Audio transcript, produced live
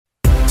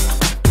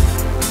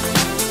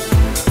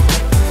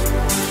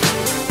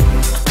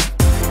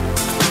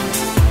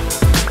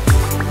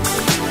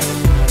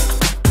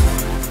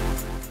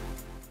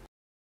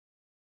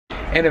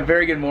and a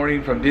very good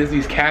morning from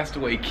Disney's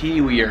Castaway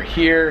Cay. We are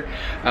here.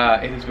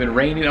 It has been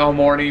raining all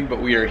morning, but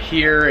we are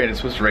here, and it's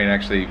supposed to rain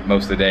actually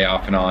most of the day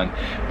off and on,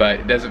 but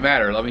it doesn't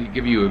matter. Let me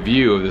give you a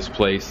view of this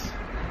place.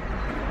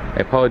 I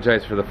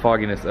apologize for the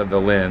fogginess of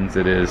the lens.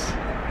 It is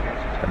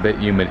a bit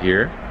humid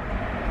here.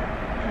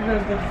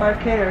 There's the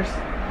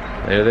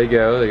 5Kers. There they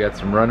go. They got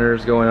some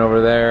runners going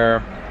over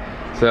there.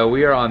 So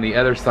we are on the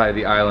other side of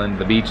the island.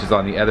 The beach is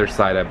on the other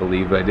side, I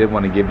believe, but I did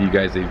want to give you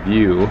guys a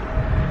view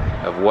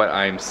of what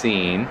I'm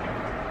seeing.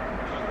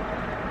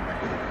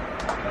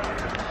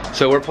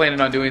 So we're planning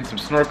on doing some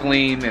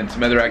snorkeling and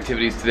some other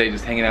activities today,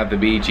 just hanging out at the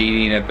beach,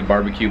 eating at the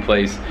barbecue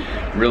place.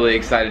 Really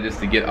excited just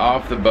to get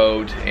off the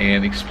boat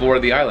and explore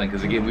the island,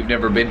 because again, we've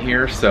never been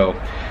here, so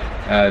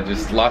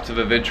just lots of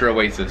adventure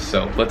awaits us.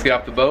 So let's get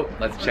off the boat,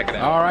 let's check it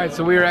out. All right,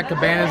 so we are at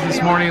Cabanas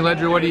this morning.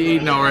 Ledger, what are you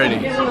eating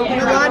already? A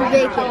lot of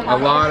bacon. A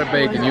lot of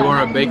bacon. You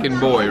are a bacon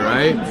boy,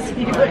 right?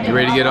 You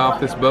ready to get off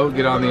this boat,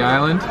 get on the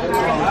island?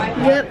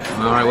 Yep.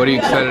 All right, what are you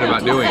excited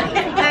about doing?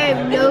 I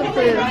have no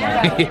clue.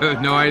 You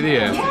have no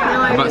idea.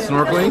 About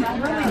snorkeling?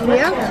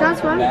 Yeah,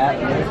 sounds fun.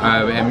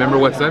 And remember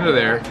what's under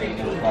there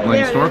when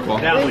you snorkel?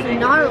 There's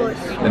Nautilus.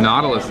 The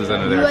Nautilus is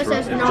under there.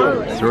 USS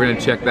Nautilus. So we're gonna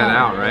check that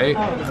out, right?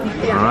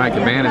 Yeah. All right,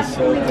 Cabanas,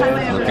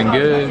 looking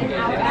good.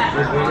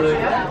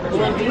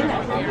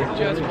 We're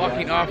just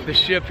walking off the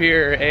ship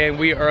here, and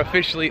we are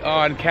officially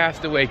on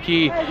Castaway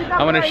Cay. I'm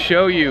gonna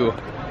show you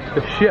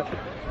the ship.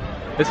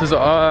 This is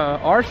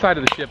our side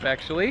of the ship,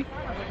 actually.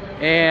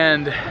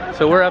 And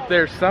so we're up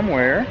there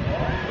somewhere,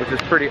 which is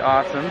pretty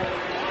awesome.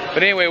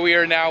 But anyway, we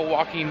are now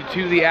walking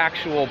to the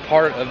actual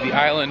part of the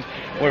island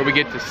where we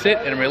get to sit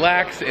and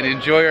relax and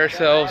enjoy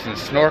ourselves and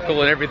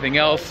snorkel and everything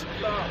else.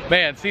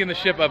 Man, seeing the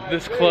ship up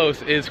this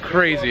close is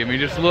crazy. I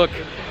mean, just look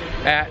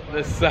at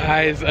the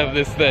size of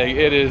this thing.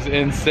 It is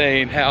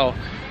insane how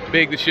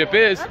big the ship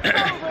is. We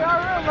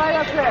are right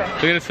up there.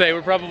 I'm gonna say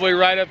we're probably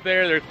right up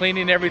there. They're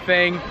cleaning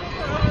everything.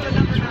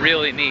 It's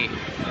really neat.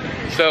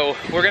 So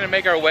we're gonna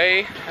make our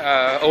way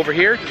over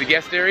here to the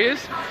guest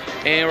areas,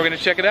 and we're gonna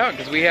check it out,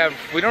 because we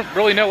don't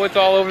really know what's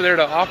all over there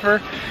to offer,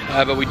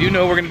 but we do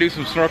know we're gonna do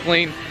some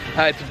snorkeling.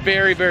 It's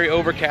very, very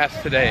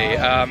overcast today.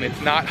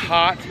 It's not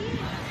hot.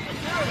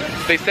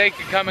 They say it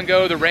can come and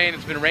go, the rain.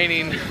 It's been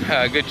raining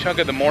a good chunk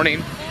of the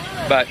morning,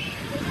 but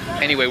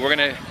anyway, we're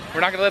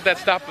not gonna let that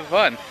stop the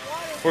fun.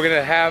 We're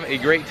gonna have a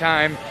great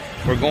time.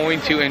 We're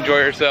going to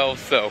enjoy ourselves,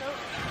 so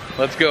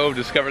let's go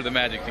discover the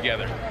magic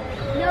together.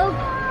 No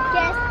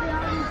guest.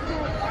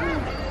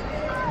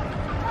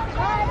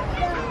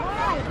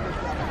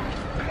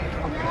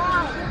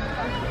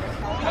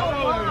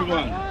 Hello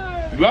everyone,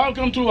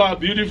 welcome to our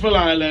beautiful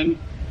island,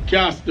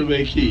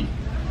 Castaway Cay.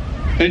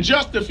 In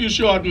just a few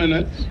short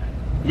minutes,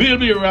 we'll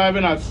be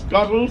arriving at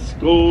Scuttle's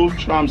Cove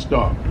Tram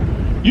Stop.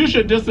 You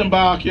should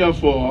disembark here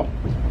for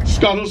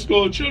Scuttle's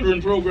Cove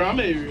Children Program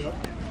area.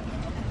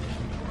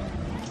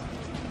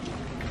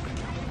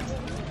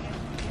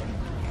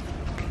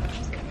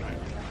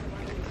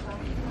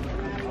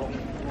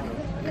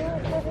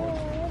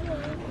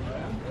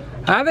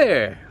 Hi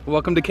there,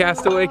 welcome to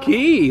Castaway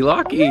Cay,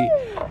 Lockie.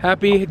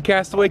 Happy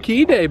Castaway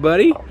Cay Day,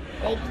 buddy.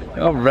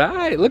 All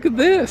right, look at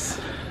this.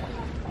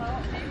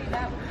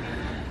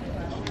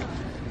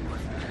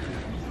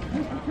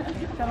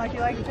 Sound like you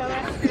like each other?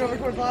 Scoot over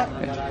towards Lot.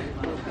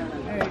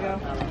 There you go.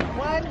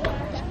 1,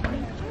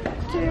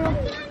 2,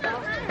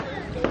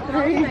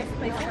 3. Nice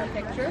place for a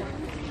picture.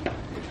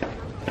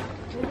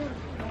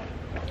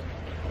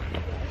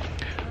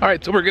 All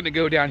right, so we're gonna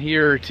go down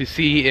here to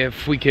see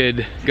if we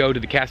could go to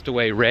the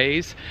Castaway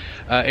Rays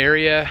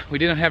area. We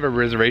didn't have a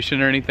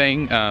reservation or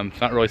anything. It's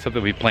not really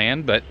something we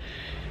planned, but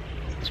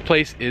this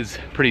place is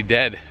pretty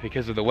dead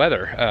because of the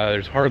weather.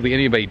 There's hardly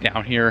anybody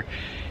down here.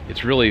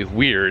 It's really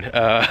weird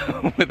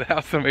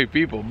without so many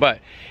people. But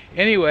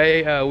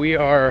anyway, we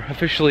are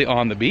officially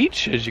on the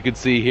beach, as you can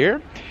see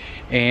here.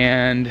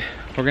 And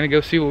we're gonna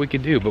go see what we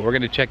can do, but we're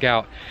gonna check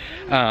out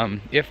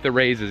if the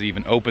Rays is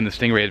even open, the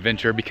Stingray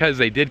Adventure, because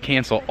they did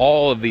cancel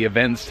all of the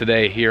events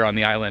today here on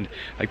the island,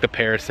 like the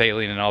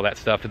parasailing and all that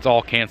stuff. It's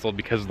all canceled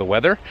because of the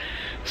weather.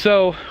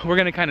 So we're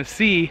gonna kind of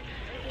see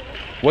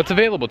what's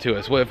available to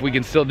us. Well, if we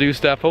can still do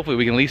stuff, hopefully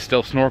we can at least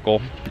still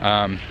snorkel.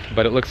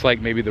 But it looks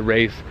like maybe the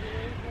Rays,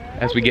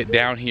 as we get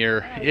down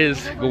here,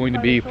 is going to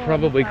be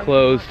probably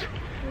closed,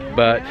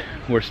 but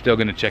we're still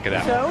gonna check it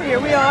out. So here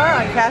we are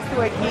on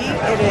Castaway Cay.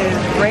 It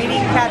is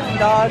raining cats and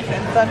dogs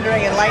and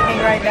thundering and lightning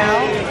right now.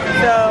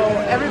 So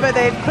everybody,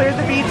 they've cleared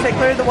the beach, they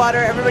cleared the water.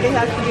 Everybody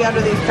has to be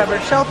under these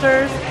covered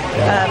shelters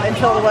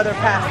until the weather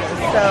passes.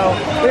 So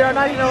we are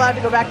not even allowed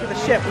to go back to the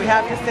ship. We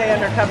have to stay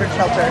under covered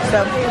shelter.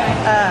 So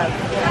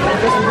I'm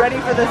just ready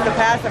for this to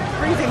pass. I'm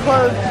freezing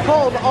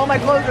cold. All my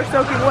clothes are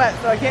soaking wet,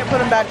 so I can't put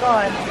them back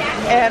on.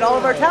 And all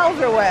of our towels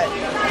are wet.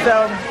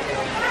 So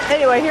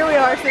anyway, here we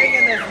are sitting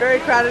in this very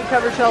crowded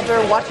covered shelter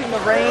watching the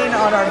rain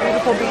on our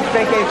beautiful beach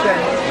vacation.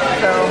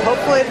 So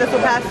hopefully this will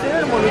pass soon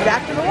and we'll be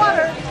back to the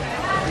water.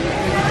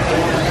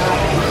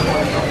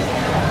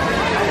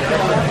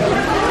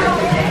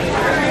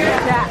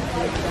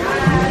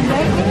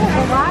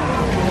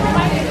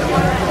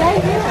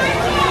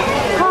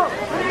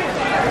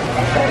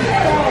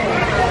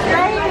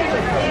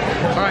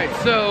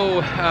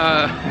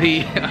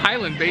 the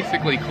island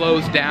basically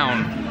closed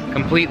down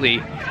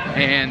completely,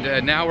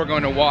 and now we're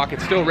going to walk.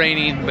 It's still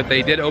raining, but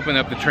they did open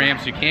up the tram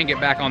so you can get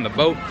back on the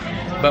boat.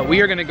 But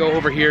we are going to go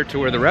over here to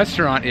where the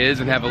restaurant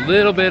is and have a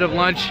little bit of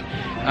lunch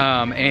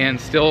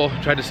and still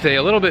try to stay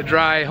a little bit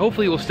dry.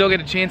 Hopefully we'll still get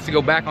a chance to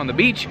go back on the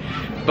beach,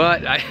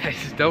 but I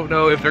just don't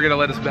know if they're going to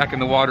let us back in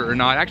the water or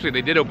not. Actually,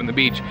 they did open the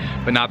beach,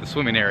 but not the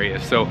swimming area.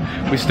 So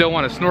we still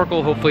want to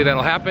snorkel. Hopefully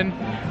that'll happen,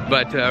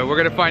 but we're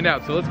going to find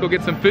out. So let's go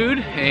get some food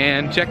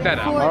and check that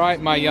out. All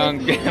right, my young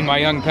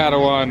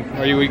Padawan,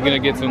 are you going to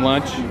get some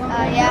lunch?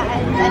 Yeah,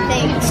 I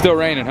think. It's still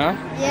raining, huh?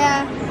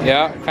 Yeah.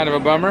 Yeah, kind of a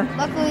bummer.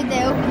 Luckily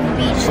they opened the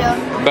beach, so.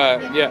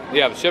 But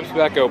yeah, the ship's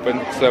back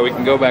open, so we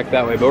can go back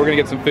that way. But we're gonna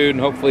get some food,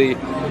 and hopefully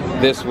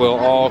this will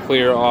all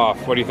clear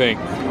off. What do you think?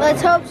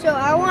 Let's hope so.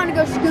 I want to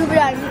go scuba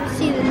diving and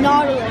see the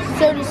Nautilus,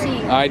 so to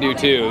see. I do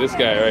too. This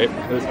guy,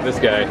 right? This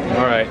guy.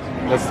 All right.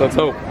 Let's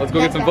hope. Let's go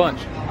get some lunch.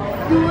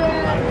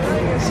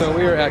 So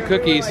we are at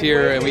Cookies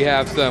here, and we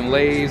have some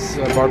Lay's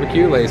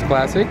barbecue, Lay's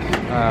classic.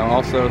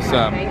 Also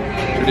some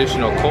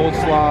traditional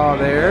coleslaw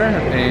there,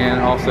 and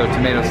also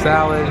tomato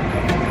salad,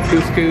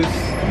 couscous,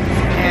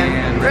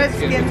 and red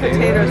skin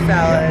potato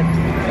salad.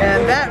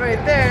 And that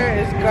right there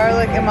is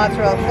garlic and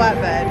mozzarella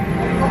flatbread.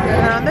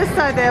 And on this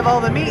side they have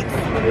all the meats.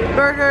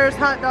 Burgers,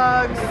 hot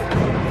dogs,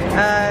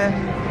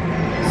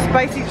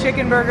 spicy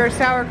chicken burgers,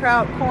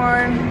 sauerkraut,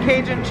 corn,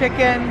 Cajun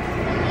chicken,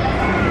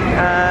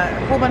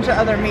 a whole bunch of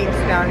other meats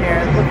down here.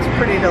 It looks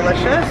pretty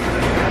delicious.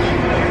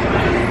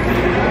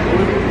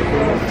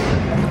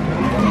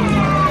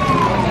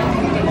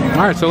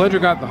 All right, so Ledger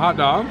got the hot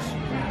dogs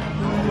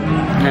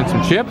and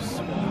some chips.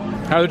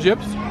 How are the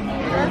chips?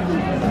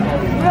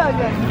 Really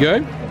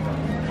good. Good.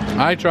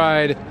 I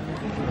tried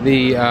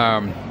the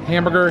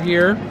hamburger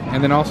here,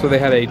 and then also they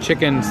had a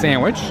chicken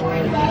sandwich,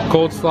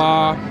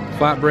 coleslaw,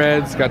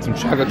 flatbreads, got some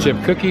chocolate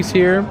chip cookies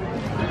here.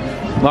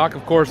 Locke,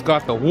 of course,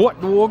 got the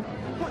hot dog.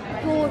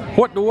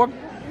 Hot dog.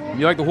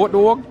 You like the hot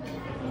dog?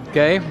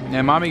 Okay.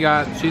 And Mommy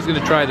she's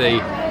gonna try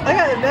the... I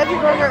got a veggie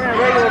burger and a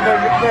regular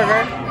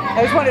burger.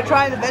 I just wanted to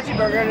try the veggie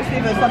burger to see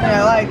if it was something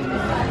I liked.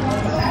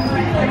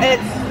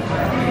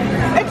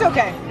 It's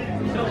okay.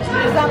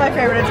 It's not my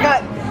favorite. It's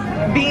got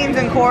beans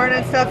and corn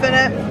and stuff in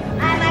it.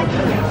 I like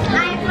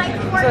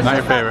corn. So it's Not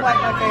your just favorite. Not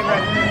quite my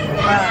favorite.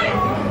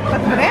 But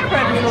the banana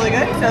bread was really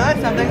good, so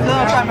that's something. So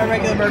I'll try my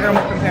regular burger and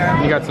we'll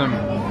compare. You got some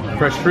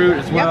fresh fruit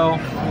as well.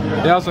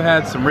 They also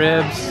had some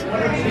ribs,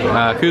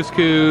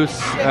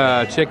 couscous,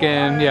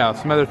 chicken, yeah,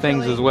 some other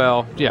things as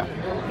well. Yeah,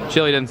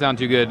 chili doesn't sound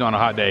too good on a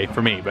hot day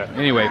for me, but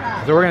anyway.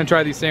 So we're gonna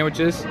try these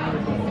sandwiches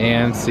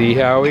and see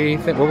how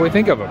what we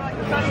think of them.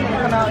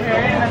 Come out here in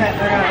a minute.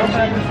 They're gonna open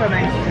up the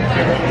swimming.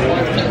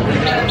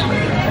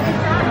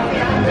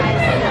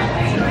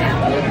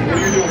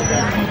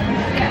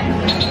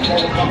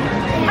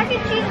 I can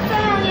see the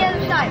sun on the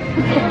other side.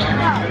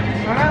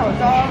 I know,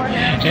 it's all over here.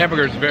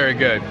 Hamburger's very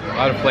good, a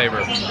lot of flavor,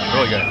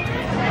 really good.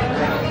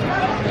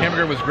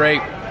 Hamburger was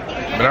great,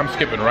 but I'm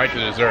skipping right to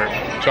dessert.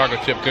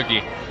 Chocolate chip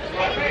cookie.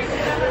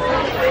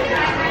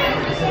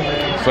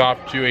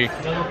 Soft, chewy,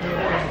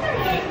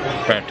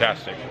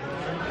 fantastic.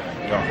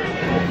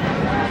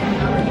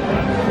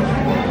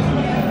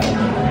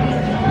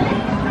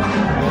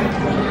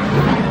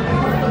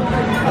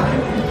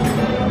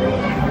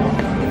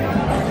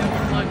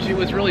 It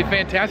was really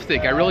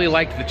fantastic. I really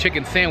liked the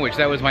chicken sandwich.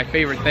 That was my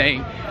favorite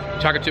thing.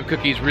 Chocolate chip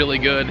cookies, really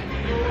good.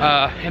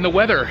 And the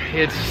weather,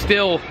 it's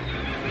still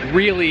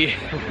really,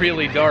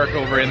 really dark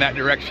over in that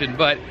direction,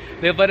 but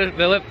they've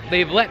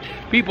let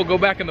people go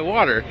back in the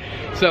water.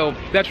 So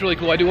that's really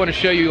cool. I do want to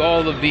show you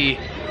all of the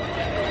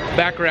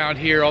background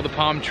here, all the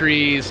palm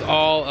trees,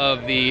 all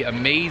of the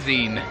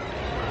amazing,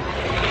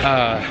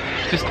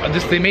 just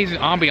the amazing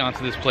ambiance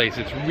of this place.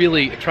 It's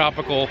really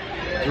tropical.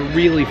 It's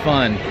really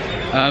fun.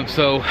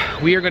 So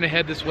we are going to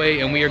head this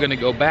way, and we are going to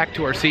go back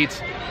to our seats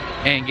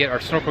and get our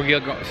snorkel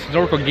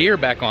gear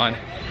back on.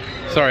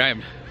 Sorry, I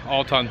am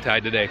all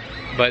tongue-tied today,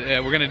 but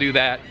we're going to do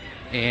that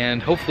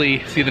and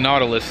hopefully see the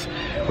Nautilus,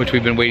 which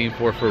we've been waiting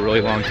for a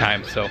really long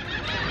time. So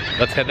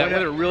let's head that way.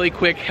 Another really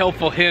quick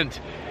helpful hint.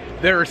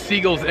 There are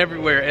seagulls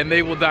everywhere, and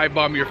they will dive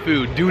bomb your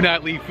food. Do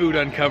not leave food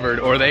uncovered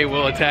or they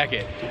will attack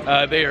it.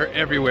 They are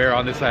everywhere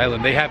on this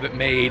island. They have it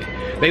made.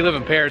 They live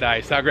in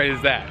paradise. How great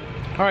is that?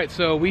 All right,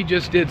 so we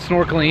just did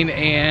snorkeling,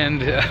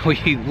 and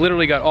we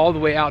literally got all the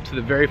way out to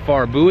the very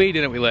far buoy,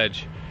 didn't we,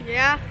 Ledge?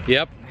 Yeah.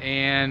 Yep,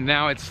 and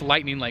now it's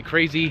lightning like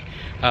crazy.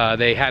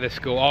 They had us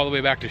go all the way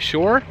back to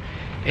shore,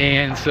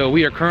 and so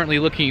we are currently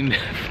looking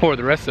for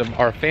the rest of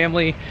our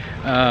family.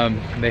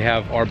 They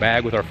have our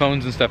bag with our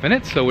phones and stuff in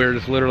it, so we're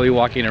just literally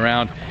walking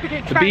around.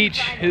 The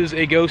beach is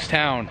a ghost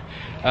town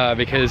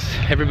because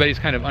everybody's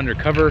kind of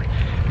undercover.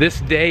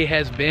 This day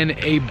has been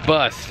a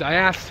bust. I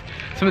asked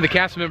some of the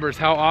cast members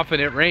how often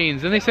it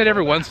rains, and they said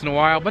every once in a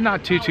while, but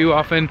not too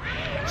often.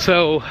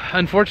 So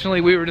unfortunately,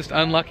 we were just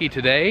unlucky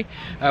today.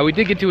 We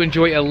did get to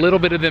enjoy a little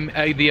bit of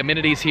the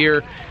amenities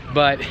here,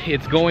 but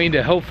it's going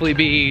to hopefully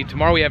be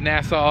tomorrow. We have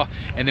Nassau,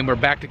 and then we're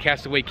back to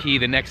Castaway Cay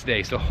the next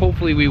day. So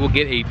hopefully we will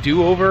get a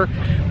do-over.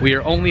 We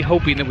are only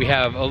hoping that we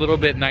have a little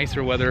bit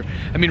nicer weather.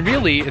 I mean,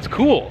 really, it's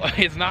cool.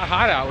 It's not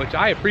hot out, which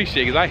I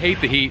appreciate because I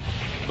hate the heat.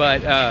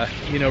 But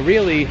you know,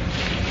 really,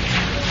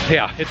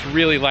 yeah, it's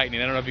really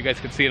lightning. I don't know if you guys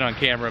can see it on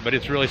camera, but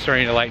it's really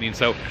starting to lightning.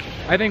 So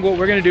I think what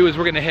we're gonna do is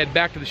we're gonna head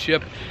back to the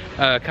ship,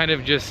 kind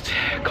of just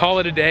call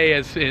it a day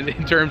as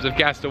in terms of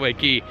Castaway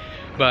Cay.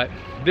 But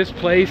this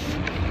place,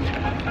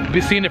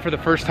 seeing it for the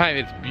first time,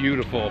 it's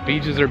beautiful.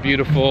 Beaches are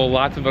beautiful,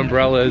 lots of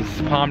umbrellas,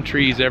 palm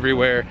trees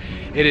everywhere.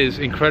 It is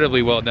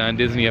incredibly well done.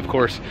 Disney, of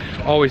course,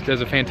 always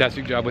does a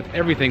fantastic job with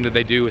everything that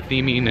they do with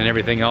theming and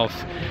everything else.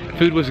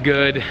 Food was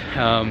good.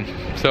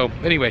 So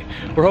anyway,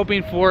 we're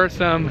hoping for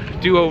some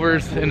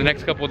do-overs in the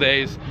next couple of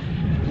days.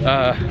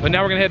 But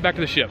now we're gonna head back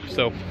to the ship,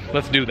 so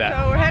let's do that.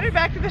 So we're headed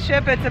back to the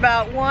ship. It's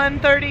about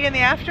 1:30 in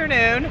the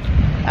afternoon.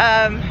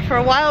 For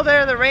a while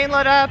there, the rain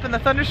let up and the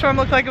thunderstorm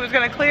looked like it was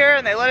gonna clear,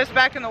 and they let us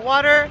back in the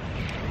water,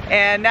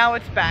 and now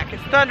it's back.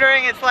 It's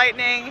thundering, it's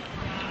lightning,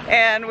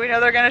 and we know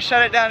they're gonna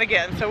shut it down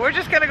again. So we're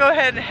just gonna go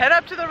ahead and head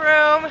up to the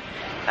room,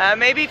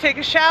 maybe take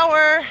a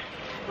shower.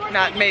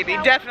 Not maybe,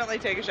 definitely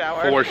take a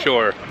shower. For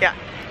sure. Yeah,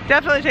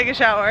 definitely take a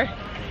shower,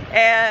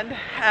 and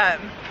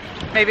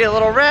maybe a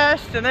little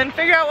rest, and then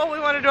figure out what we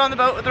want to do on the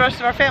boat with the rest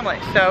of our family.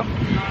 So,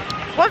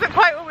 wasn't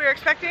quite what we were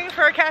expecting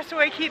for a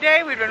Castaway Cay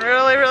day. We've been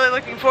really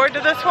looking forward to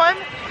this one,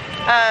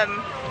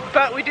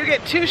 but we do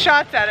get 2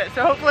 shots at it,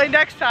 so hopefully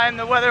next time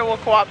the weather will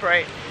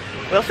cooperate.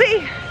 We'll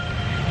see.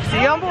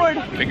 See you on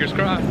board. Fingers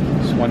crossed.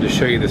 Just wanted to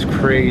show you this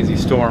crazy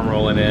storm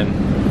rolling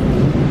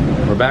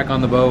in. We're back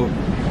on the boat.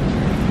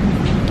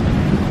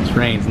 This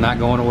rain's not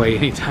going away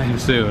anytime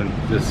soon.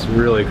 Just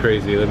really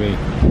crazy. Let me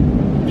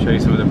show you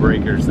some of the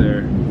breakers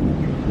there.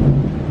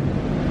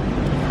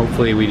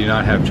 Hopefully we do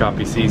not have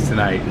choppy seas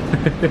tonight.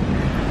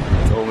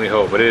 It's the only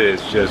hope, but it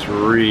is just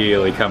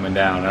really coming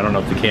down. I don't know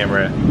if the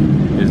camera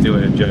is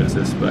doing it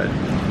justice, but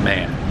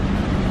man.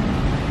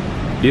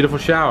 Beautiful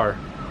shower.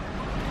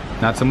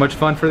 Not so much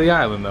fun for the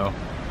island though.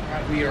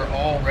 We are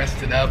all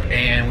rested up,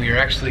 and we are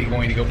actually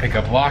going to go pick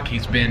up Locke.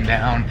 He's been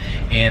down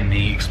in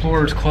the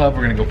Explorers Club.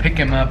 We're gonna go pick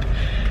him up,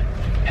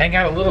 hang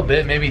out a little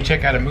bit, maybe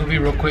check out a movie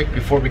real quick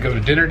before we go to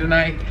dinner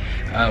tonight.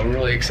 We're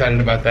really excited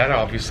about that.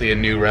 Obviously a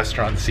new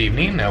restaurant this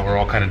evening. We're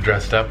all kind of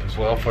dressed up as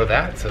well for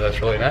that, so that's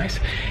really nice.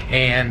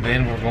 And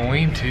then we're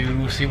going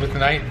to see what the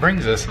night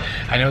brings us.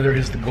 I know there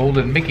is the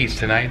Golden Mickeys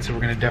tonight, so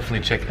we're gonna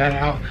definitely check that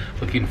out.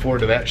 Looking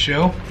forward to that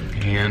show.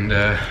 And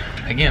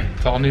again,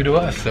 it's all new to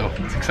us, so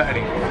it's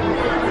exciting.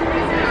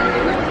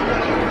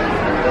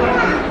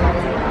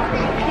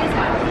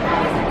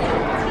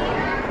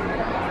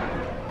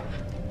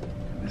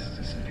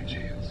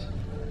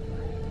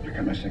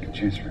 My second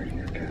chance for reading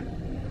your cat.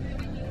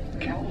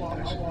 Can't do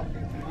this.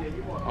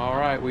 All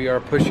right, we are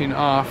pushing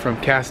off from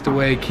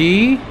Castaway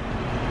Cay.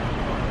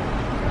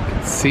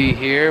 Let's see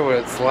here what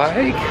it's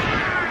like.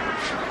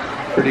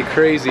 Pretty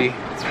crazy.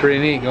 It's pretty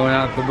neat going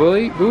out the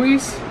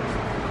buoys.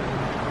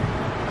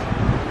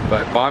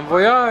 But bon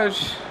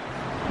voyage.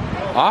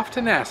 Off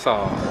to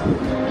Nassau.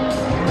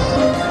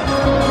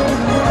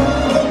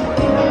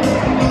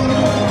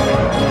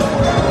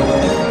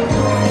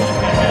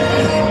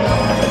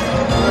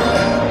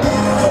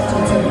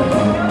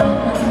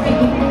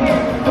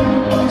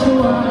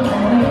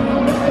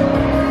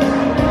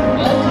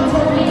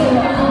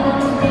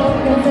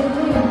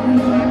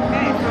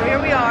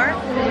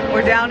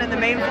 Down in the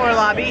main floor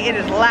lobby. It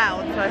is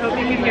loud, so I hope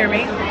you can hear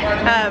me.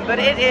 But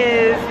it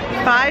is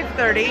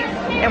 5:30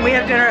 and we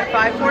have dinner at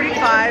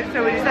 5:45,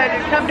 so we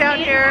decided to come down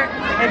here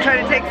and try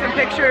to take some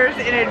pictures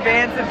in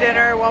advance of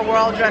dinner while we're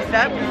all dressed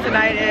up.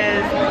 Tonight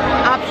is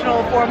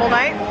optional formal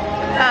night.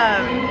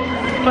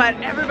 But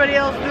everybody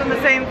else doing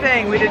the same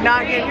thing. We did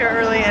not get here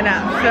early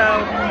enough.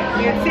 So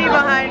you can see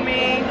behind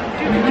me,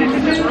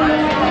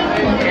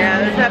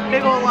 yeah, there's that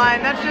big old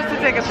line. That's just to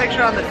take a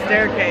picture on the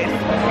staircase.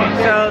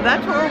 So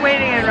that's what we're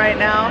waiting in right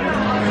now.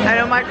 I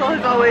know Michael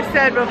has always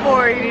said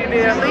before, you need to be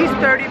there at least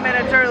 30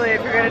 minutes early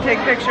if you're going to take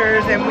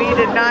pictures, and we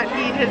did not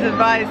heed his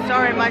advice.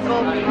 Sorry,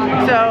 Michael.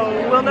 So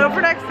we'll know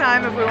for next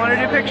time if we want to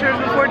do pictures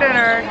before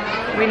dinner,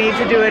 we need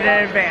to do it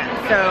in advance.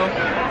 So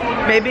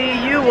maybe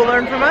you will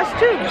learn from us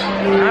too.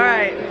 All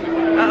right.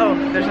 Uh-oh,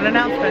 there's an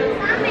announcement.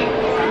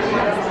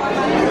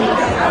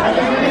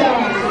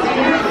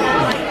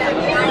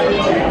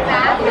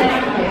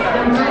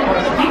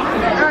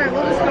 Alright,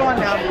 we'll just go on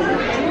down.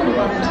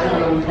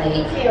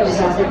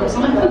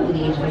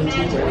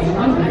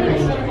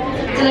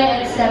 Today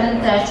at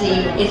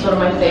 7:30 is one of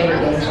my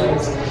favorite game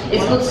shows.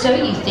 It's called So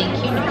You Think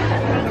You Know.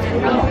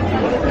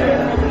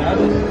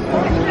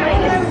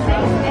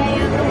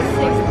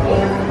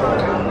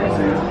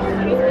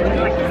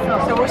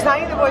 So we're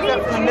signing the voice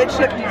concept from the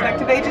Midship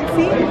Detective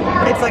Agency.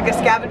 It's like a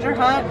scavenger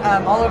hunt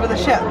all over the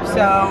ship.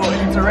 So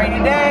if it's a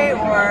rainy day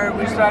or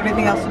we just don't have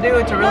anything else to do,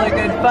 it's a really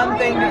good fun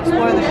thing to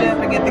explore the ship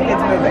and get the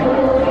kids moving.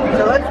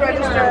 So let's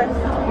register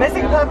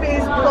missing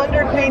puppies,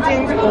 plundered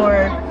paintings,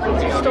 or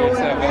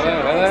stolen.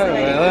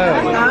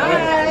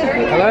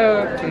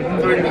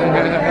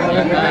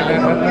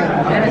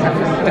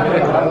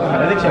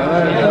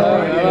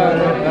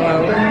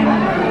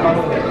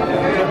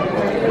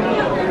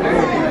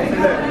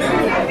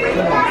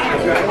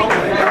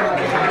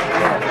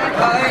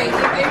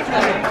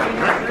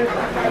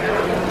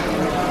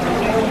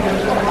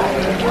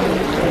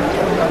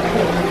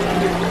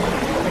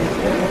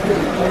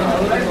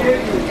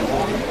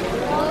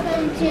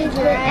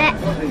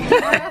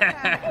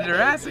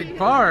 Jurassic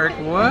Park?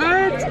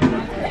 What?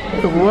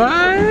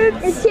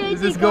 What?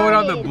 Is this going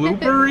on the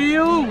blooper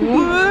reel?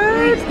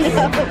 What?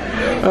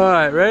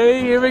 Alright,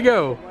 ready? Here we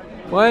go.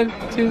 1,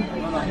 2.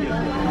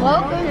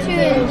 Welcome to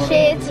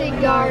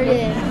Enchanted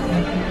Garden.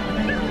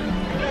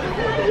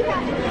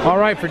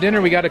 Alright, for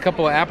dinner we got a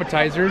couple of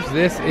appetizers.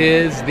 This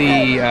is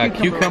the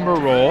cucumber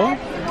roll.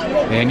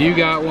 And you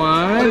got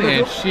one,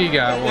 and she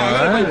got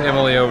one.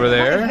 Emily over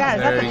there.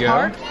 There you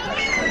go.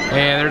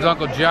 And there's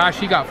Uncle Josh.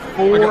 He got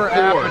four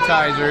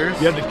appetizers.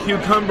 You have the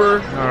cucumber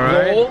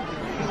roll.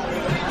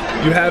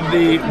 You have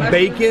the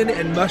bacon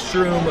and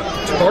mushroom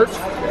tart.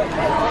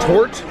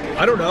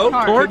 I don't know.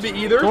 Could be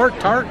either.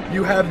 Tart.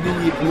 You have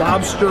the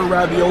lobster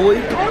ravioli.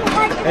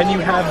 And you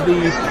have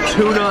the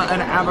tuna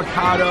and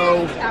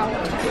avocado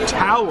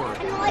tower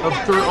of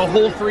a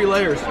whole 3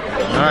 layers.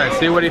 All right,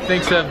 see what he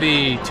thinks of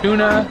the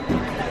tuna.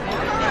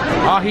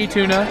 Ahi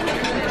tuna.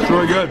 It's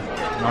really good.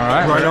 All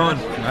right. Right on.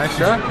 Nice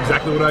shot.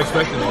 Exactly what I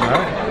expected. All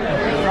right.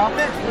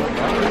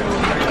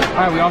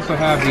 All right, we also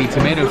have the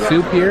tomato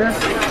soup here.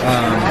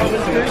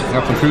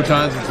 Got some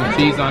croutons and some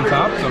cheese on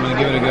top, so I'm going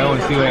to give it a go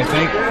and see what I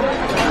think.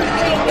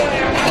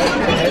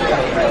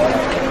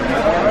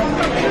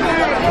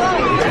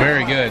 It's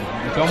very good.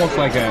 It's almost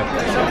like a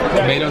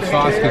tomato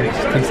sauce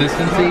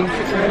consistency.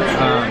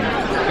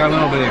 Got a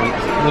little bit of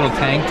little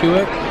tang to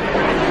it.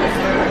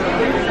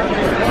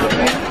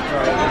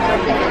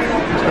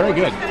 It's very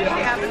good.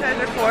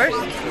 Appetizer course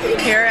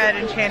here at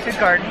Enchanted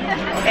Garden,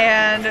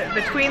 and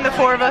between the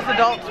 4 of us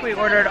adults we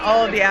ordered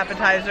all of the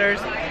appetizers,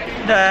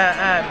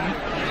 the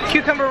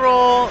cucumber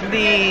roll,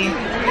 the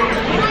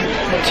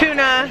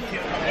tuna,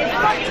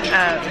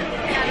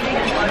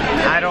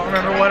 I don't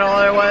remember what all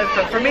there was,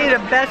 but for me the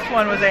best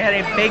one was they had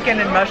a bacon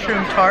and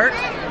mushroom tart,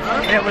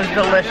 and it was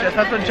delicious.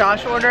 That's what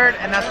Josh ordered,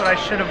 and that's what I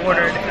should have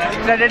ordered,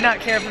 because I did not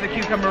care for the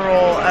cucumber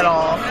roll at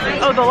all.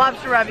 Oh, the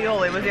lobster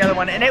ravioli was the other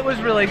one, and it was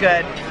really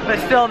good, but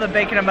still the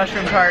bacon and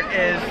mushroom tart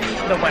is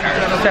the winner.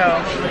 So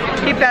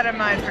keep that in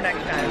mind for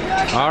next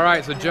time. All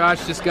right, so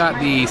Josh just got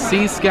the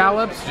sea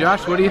scallops.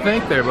 Josh, what do you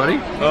think there, buddy?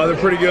 They're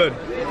pretty good.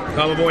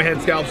 I've only had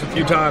scallops a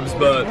few times,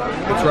 but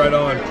it's right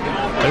on.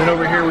 And then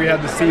over here we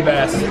have the sea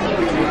bass.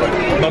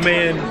 My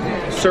man,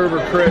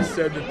 server Chris,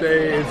 said that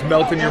it's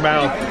melting your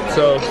mouth,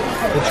 so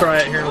we'll try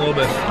it here in a little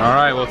bit. All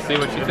right, we'll see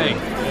what you think.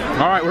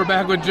 All right, we're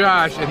back with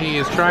Josh, and he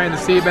is trying the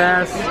sea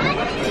bass.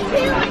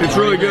 It's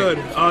really good.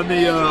 On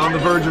the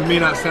verge of me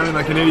not sounding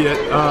like an idiot.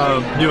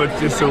 You know,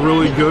 it's a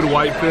really good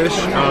whitefish.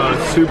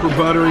 Super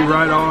buttery,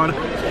 right on.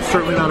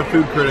 Certainly not a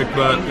food critic,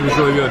 but it was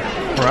really good.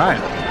 All right.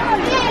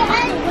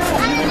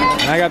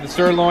 And I got the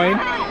sirloin.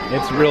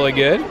 It's really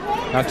good.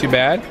 Not too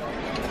bad.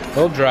 A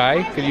little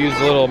dry. Could use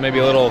maybe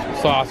a little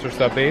sauce or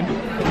something.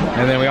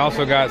 And then we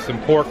also got some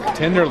pork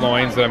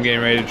tenderloins that I'm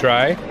getting ready to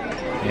try.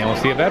 And we'll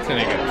see if that's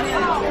any good.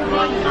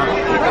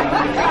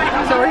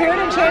 So we're here at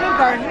Enchanted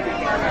Garden,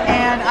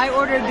 and I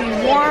ordered the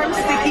warm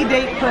sticky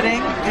date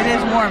pudding. It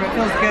is warm, it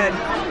feels good.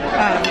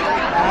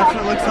 That's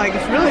what it looks like.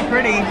 It's really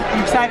pretty.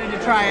 I'm excited to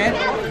try it.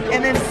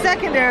 And then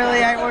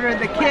secondarily, I ordered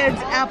the kids'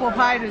 apple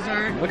pie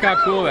dessert. Look how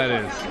cool that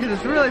is. Because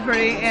it's really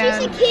pretty,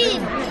 and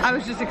I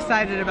was just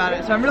excited about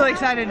it. So I'm really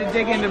excited to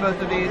dig into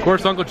both of these. Of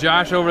course, Uncle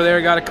Josh over there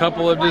got a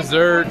couple of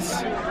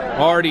desserts.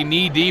 Already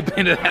knee deep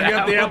into that. I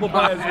got the apple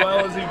pie as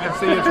well, as you can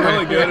see. It's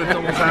really good. It's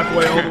almost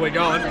halfway, all the way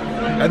gone.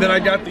 And then I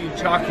got the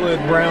chocolate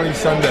brownie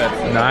sundae.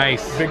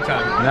 Nice. Big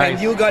time. Nice.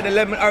 And you got the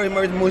lemon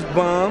orange mousse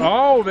bomb.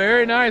 Oh,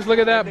 very nice. Look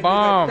at that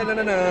bomb.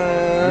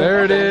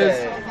 There it is.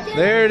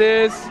 There it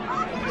is.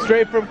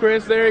 Straight from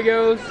Chris. There he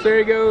goes. There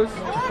he goes.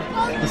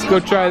 Let's go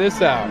try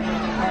this out.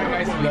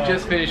 Alright guys, we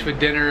just finished with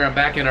dinner. I'm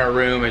back in our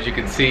room, as you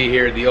can see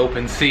here at the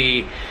open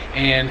sea,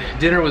 and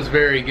dinner was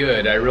very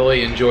good. I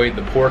really enjoyed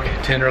the pork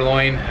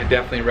tenderloin. I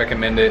definitely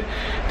recommend it.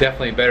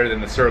 Definitely better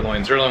than the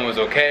sirloin. Sirloin was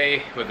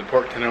okay, but the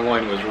pork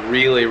tenderloin was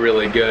really,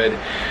 really good.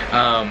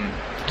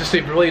 Just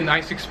a really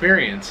nice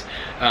experience.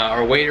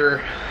 Our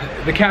waiter,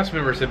 the cast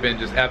members have been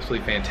just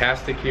absolutely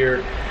fantastic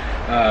here.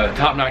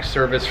 Top-notch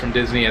service from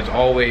Disney as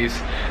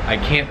always. I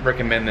can't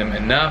recommend them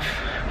enough.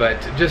 but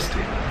just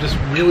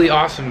really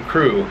awesome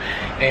crew,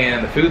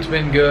 and the food's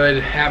been good,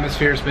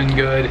 atmosphere's been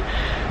good,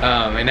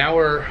 and now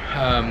we're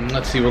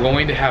let's see, we're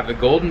going to have the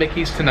Golden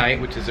Mickeys tonight,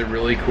 which is a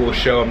really cool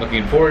show I'm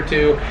looking forward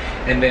to,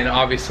 and then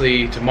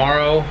obviously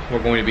tomorrow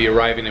we're going to be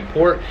arriving in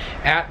port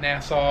at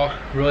Nassau.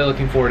 Really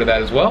looking forward to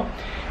that as well.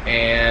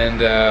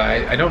 And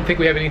I don't think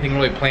we have anything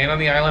really planned on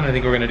the island. I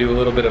think we're going to do a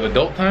little bit of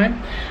adult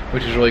time,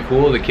 which is really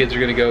cool. The kids are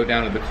going to go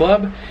down to the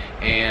club,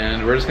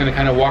 and we're just going to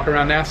kind of walk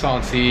around Nassau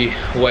and see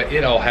what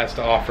it all has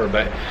to offer.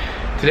 But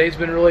today's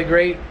been really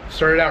great.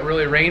 Started out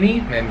really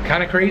rainy and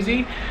kind of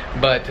crazy,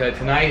 but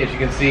tonight, as you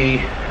can see,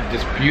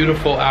 just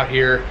beautiful out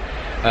here.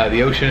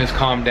 The ocean has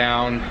calmed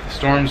down, the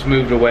storms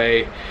moved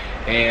away,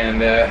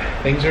 and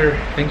things are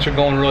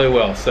going really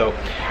well. So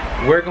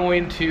we're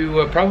going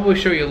to probably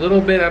show you a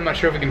little bit. I'm not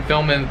sure if we can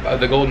film in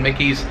the Golden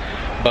Mickeys,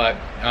 but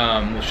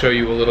we'll show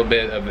you a little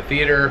bit of the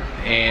theater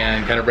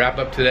and kind of wrap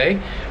up today.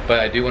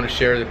 But I do want to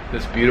share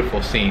this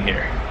beautiful scene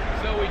here.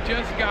 So we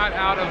just got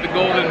out of the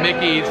Golden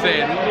Mickeys,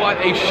 and what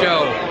a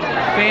show.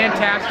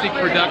 Fantastic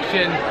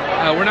production.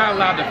 We're not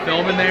allowed to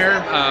film in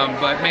there,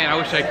 but man, I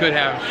wish I could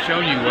have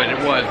shown you what it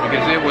was,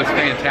 because it was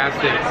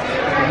fantastic.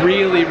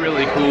 Really,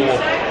 really cool,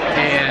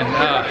 and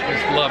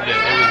just loved it.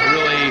 It was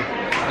really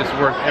just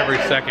worth every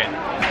second.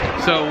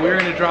 So we're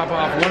going to drop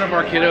off one of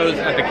our kiddos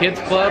at the kids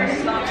club.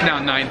 It's now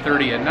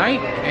 9:30 at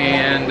night,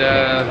 and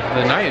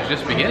the night is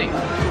just beginning.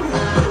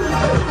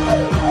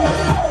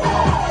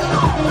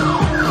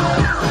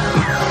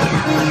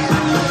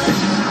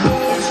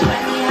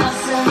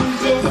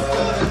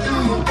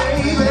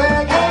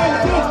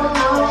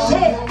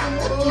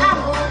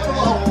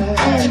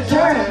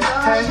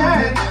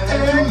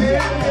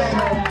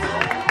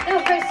 Now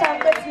first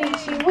off, let's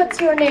meet you. What's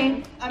your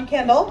name? I'm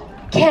Kendall.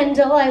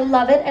 Kendall, I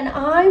love it, and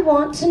I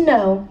want to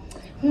know,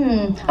 I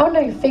want to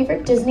know your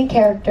favorite Disney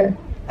character.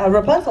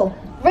 Rapunzel.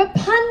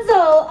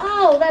 Rapunzel!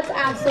 Oh, that's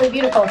absolutely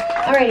beautiful.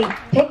 Alrighty,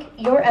 pick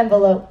your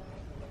envelope.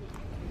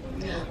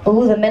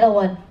 Oh, the middle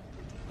one.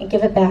 And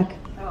give it back.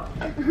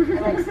 I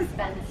like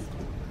suspense.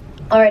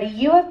 Alrighty,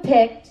 you have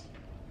picked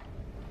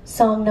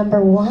song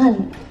number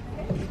 1.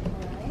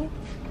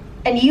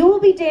 And you will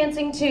be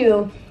dancing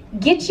to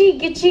Gitchy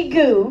Gitchy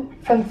Goo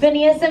from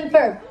Phineas and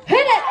Ferb.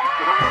 Hit it!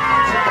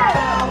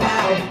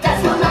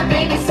 That's what my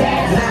baby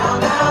says. Bow,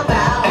 bow,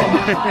 bow.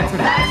 Oh,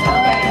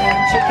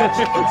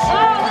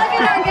 look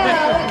at her go.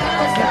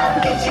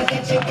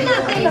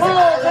 Nothing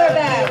holds her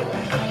back.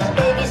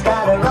 Baby's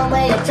got her own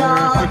way of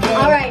talking.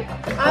 All right,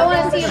 I want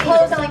to see you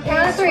pose on the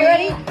count of 3.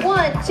 Ready?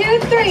 1, 2,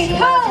 3, pose.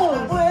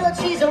 Oh!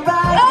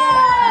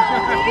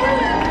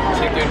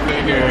 Chicken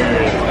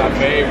fingers, my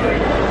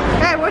favorite.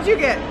 Hey, what'd you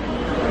get?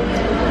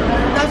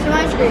 That's some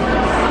ice cream.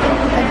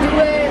 I do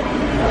it.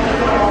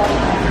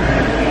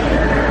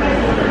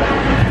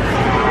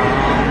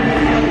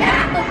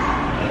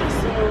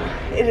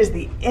 It is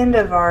the end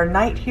of our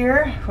night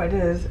here. It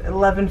is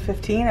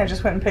 11:15. I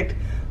just went and picked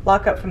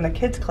Locke up from the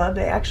kids club.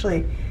 They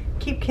actually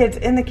keep kids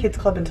in the kids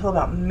club until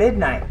about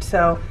midnight,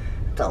 so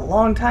it's a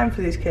long time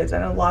for these kids. I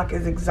know Locke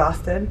is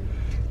exhausted.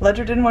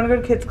 Ledger didn't want to go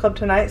to kids club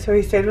tonight, so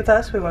he stayed with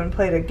us. We went and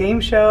played a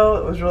game show.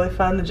 It was really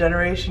fun, the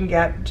Generation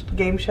Gap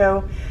game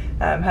show.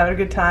 Having a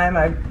good time.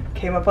 I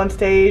came up on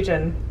stage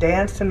and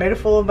danced and made a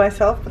fool of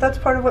myself, but that's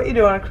part of what you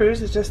do on a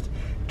cruise, is just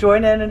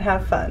join in and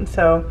have fun.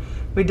 So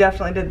we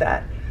definitely did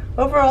that.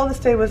 Overall, this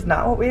day was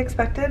not what we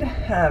expected.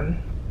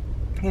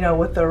 You know,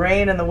 with the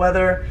rain and the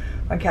weather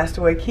on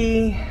Castaway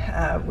Cay,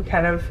 we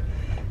kind of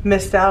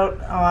missed out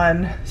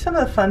on some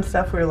of the fun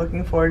stuff we were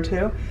looking forward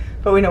to,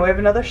 but we know we have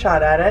another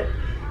shot at it.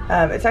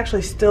 It's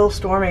actually still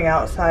storming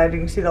outside. You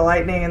can see the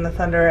lightning and the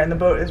thunder, and the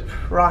boat is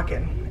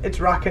rocking. It's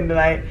rocking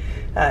tonight,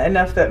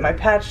 enough that my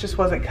patch just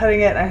wasn't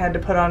cutting it, and I had to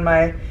put on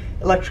my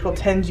electrical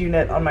TENS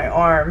unit on my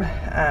arm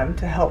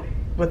to help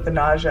with the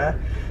nausea.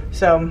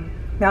 So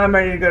now I'm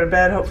ready to go to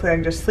bed. Hopefully I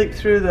can just sleep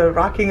through the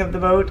rocking of the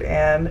boat,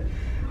 and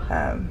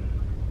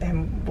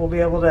we'll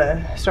be able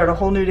to start a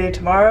whole new day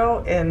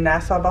tomorrow in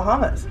Nassau,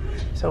 Bahamas.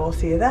 So we'll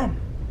see you then.